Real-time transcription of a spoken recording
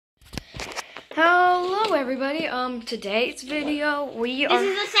Hello everybody. Today's video This is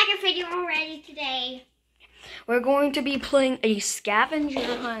the second video already today. We're going to be playing a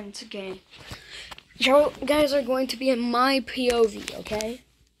scavenger hunt game. You guys are going to be in my POV, okay?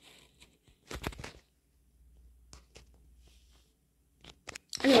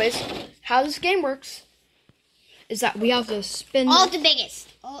 Anyways, how this game works is that we have to spin The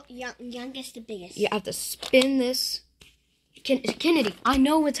biggest. Youngest to biggest. You have to spin this. Kennedy, I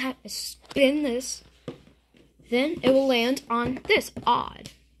know what's happening. Spin this. Then it will land on this.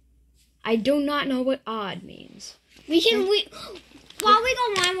 Odd. I do not know what odd means. While we go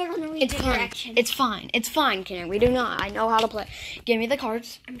online, we're going to read the directions. It's fine. It's fine, Kennedy. We do not. I know how to play. Give me the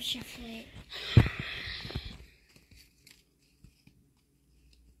cards. I'm shuffling.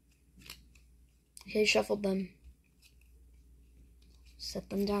 Okay, shuffled them. Set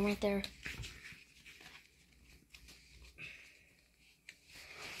them down right there.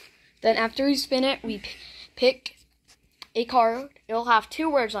 Then after we spin it, we pick a card. It'll have two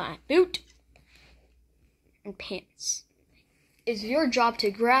words on it. Boot and pants. It's your job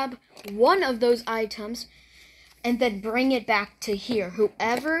to grab one of those items and then bring it back to here.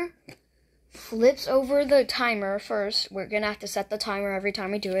 Whoever flips over the timer first, we're going to have to set the timer every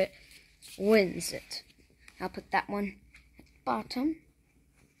time we do it, wins it. I'll put that one at the bottom.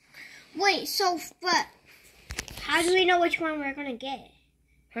 Wait, but how do we know which one we're going to get?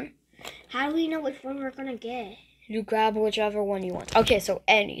 Huh? How do we know which one we're going to get? You grab whichever one you want. Okay, so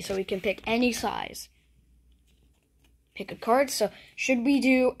we can pick any size. Pick a card. So, should we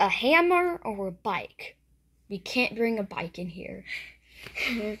do a hammer or a bike? We can't bring a bike in here.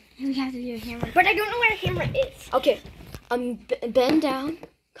 We have to do a hammer. But I don't know where a hammer is. Okay, bend down.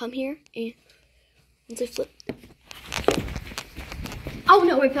 Come here. And once I flip. Oh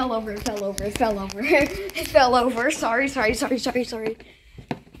no, it fell over. It fell over. It fell over. It fell over. Sorry.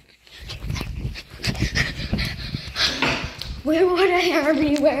 Where would a hammer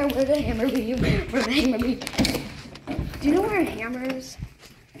be? Where would a hammer be? Where would a hammer be? Do you know where a hammer is?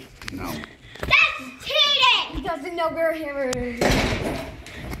 No. That's cheating! He doesn't know where a hammer is.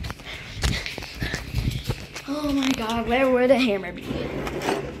 Oh my god, where would a hammer be?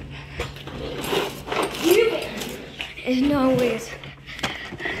 There's no ways.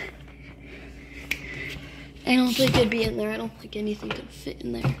 I don't think it'd be in there. I don't think anything could fit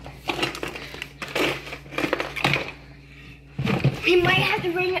in there. We might have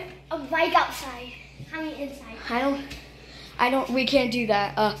to bring a bike outside. Inside. We can't do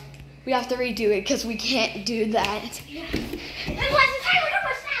that. We have to redo it because we can't do that. Yeah. It was the timer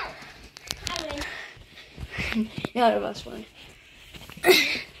almost out. I win. None of us won.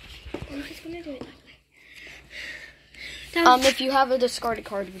 Who's gonna do it that way? If you have a discarded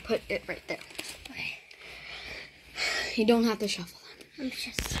card, you put it right there. Okay. You don't have to shuffle them.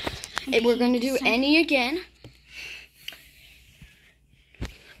 We're going to do any again.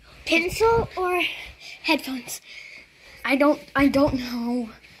 Pencil or headphones? I don't know.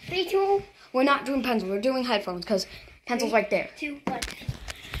 3, 2. We're not doing pencil. We're doing headphones because pencil's right there. 2, 1.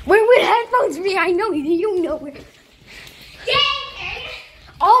 Where would headphones be? I know you know where. Dang!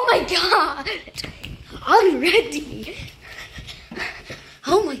 Oh my god! I'm ready.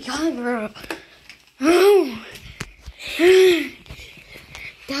 Oh my god, bro. Oh.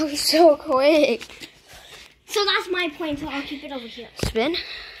 That was so quick. So that's my point, so I'll keep it over here. Spin.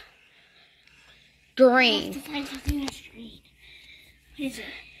 I have Green. to find something that's green. What is it?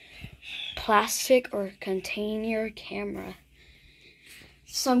 Plastic or contain your camera.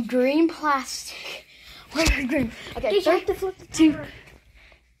 Some green plastic. Where's green? Okay, You have to flip the 2, timer.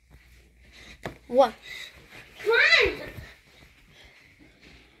 1. Come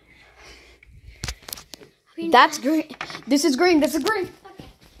on! That's green. This is green. This is green. Okay.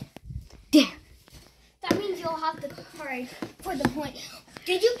 Damn. That means you'll have the card for the point.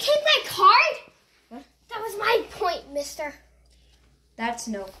 Did you keep my card? What? That was my point, mister. That's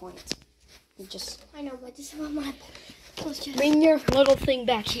no point. You just I know, but this is what my point. bring your little thing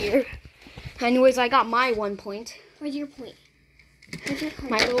back here. Anyways, I got my 1 point. Where's your point? Where's your card?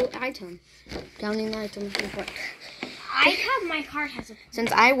 My little item. Counting the item. 1 point. I have my card has a point.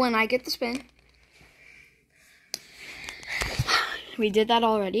 Since I won, I get the spin. We did that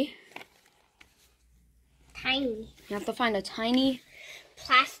already. Tiny. You have to find a tiny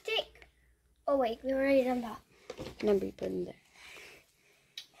Plastic? Oh, wait, we already done that. number you put in there.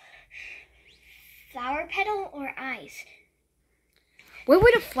 Flower petal or ice? Where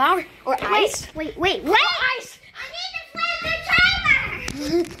would a flower or ice? Wait! Ice! I need to flip the timer!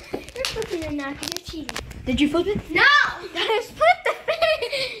 You're flipping it now because you're cheating. Did you flip it? No! Just flip the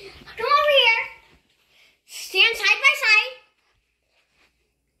thing! Come over here. Stand side by side.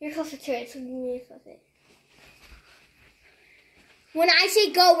 You're closer to it, so you're closer. When I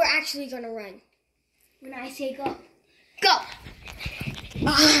say go, we're actually going to run. When I say go. Go!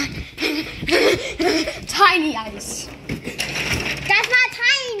 Tiny ice. That's not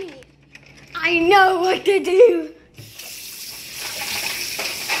tiny. I know what to do.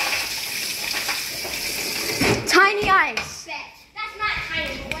 Tiny ice. That's not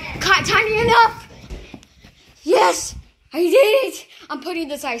tiny, but whatever. Tiny enough. Yes, I did it. I'm putting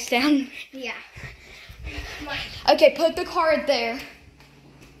this ice down. Yeah. Come on. Okay, put the card there.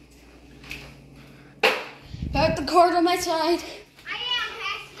 Put the card on my side. I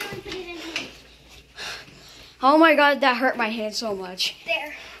accidentally put it in here. Oh my god, that hurt my hand so much.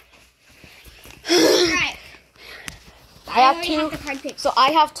 There. Alright. I have already two. have the card picked. So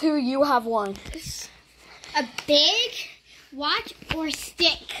I have two, you have one. A big watch or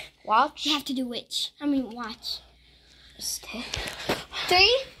stick? Watch. You have to do which? I mean, watch. Stick.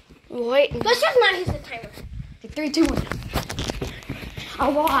 3? Wait. Let's just not use the timer. 3, 2, 1. A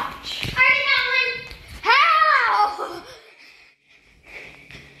watch. I already got one. How?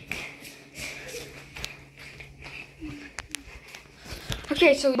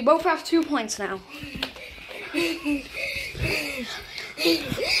 Okay, so we both have 2 points now.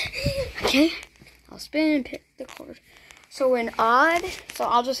 Okay, I'll spin and pick the card. So in odd,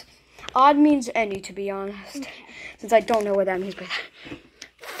 odd means any, to be honest. Since I don't know what that means by that.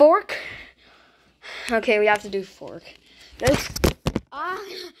 Fork. Okay, we have to do fork. This.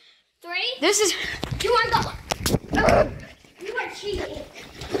 3? This is. You want to go? You are cheating.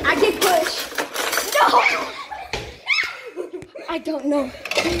 I can push. No. I don't know.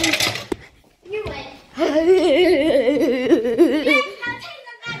 You win. Yes, Now take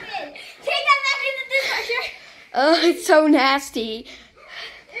that back in. Take that back in the dishwasher. Oh, it's so nasty.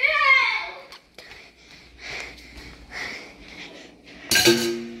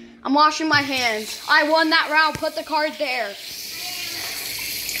 I'm washing my hands. I won that round. Put the card there.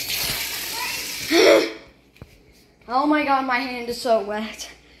 Oh my god, my hand is so wet.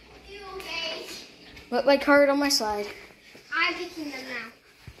 Okay. Put my card on my side. I'm picking them now.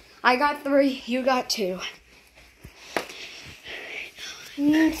 I got 3. You got 2.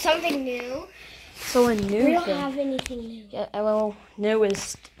 Something new. So a new We don't thing. have anything new. Yeah, well,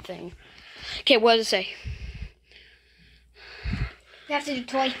 newest thing. Okay, what does it say? We have to do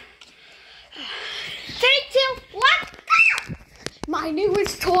toy. 3, 2, 1, go! My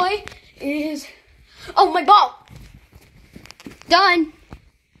newest toy is... Oh, my ball! Done.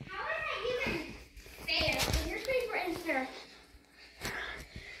 How is that even fair? Your favorite is fair.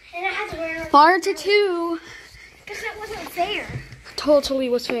 And I had to wear it. 4 to 2. Because that wasn't fair. Totally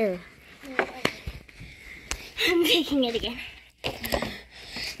was fair. I'm taking it again.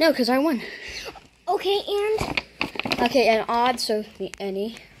 No, because I won. Okay, and? Okay, and odd, so the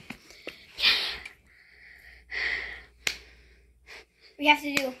any. We have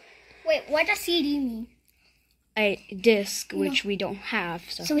to do... Wait, what does CD mean? A disc, which we don't have.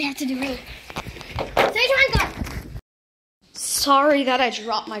 So we have to do ring. 3, 2, 1, go! Sorry that I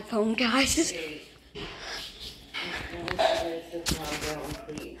dropped my phone, guys.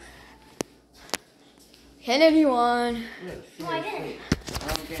 Can anyone? No, I didn't.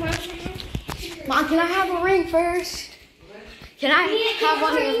 Mom, can I have a ring first? Can I have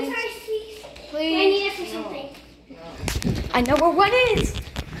one of your rings? Please. I need it for something. I know where one is.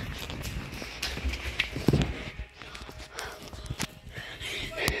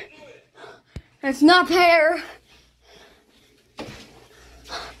 It's not fair.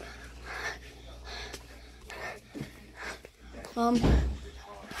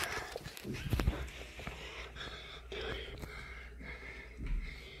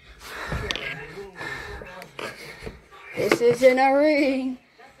 This isn't a ring.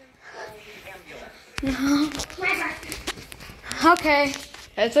 No. Okay,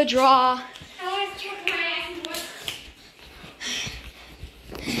 it's a draw. I want to check my ass.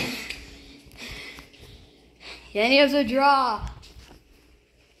 Any of the draw.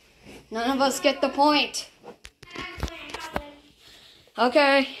 None of us get the point.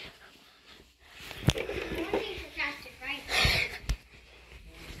 Okay.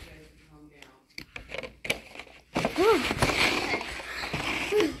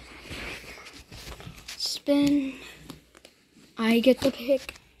 Spin. I get to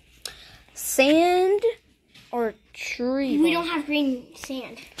pick sand or tree. We don't have green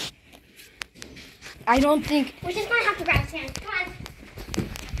sand. I don't think. We're just gonna have to grab sand. Come on.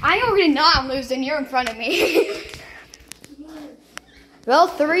 I already know I'm losing. You're in front of me. Well,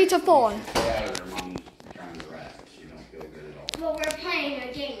 3 to 4. Yeah, your mom's trying to rest. You don't feel good at all. Well, we're playing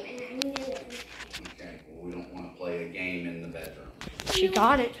a game, and I need it. Okay, well, we don't want to play a game in the bedroom. No, She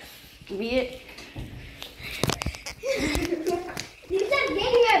got it. Give me it. You said give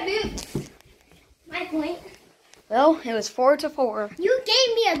me a boot. My point. Well, it was 4-4. You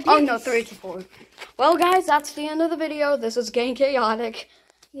gave me a boot. Oh no, 3-4. Well, guys, that's the end of the video. This is getting chaotic.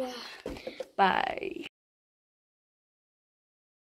 Yeah. Bye.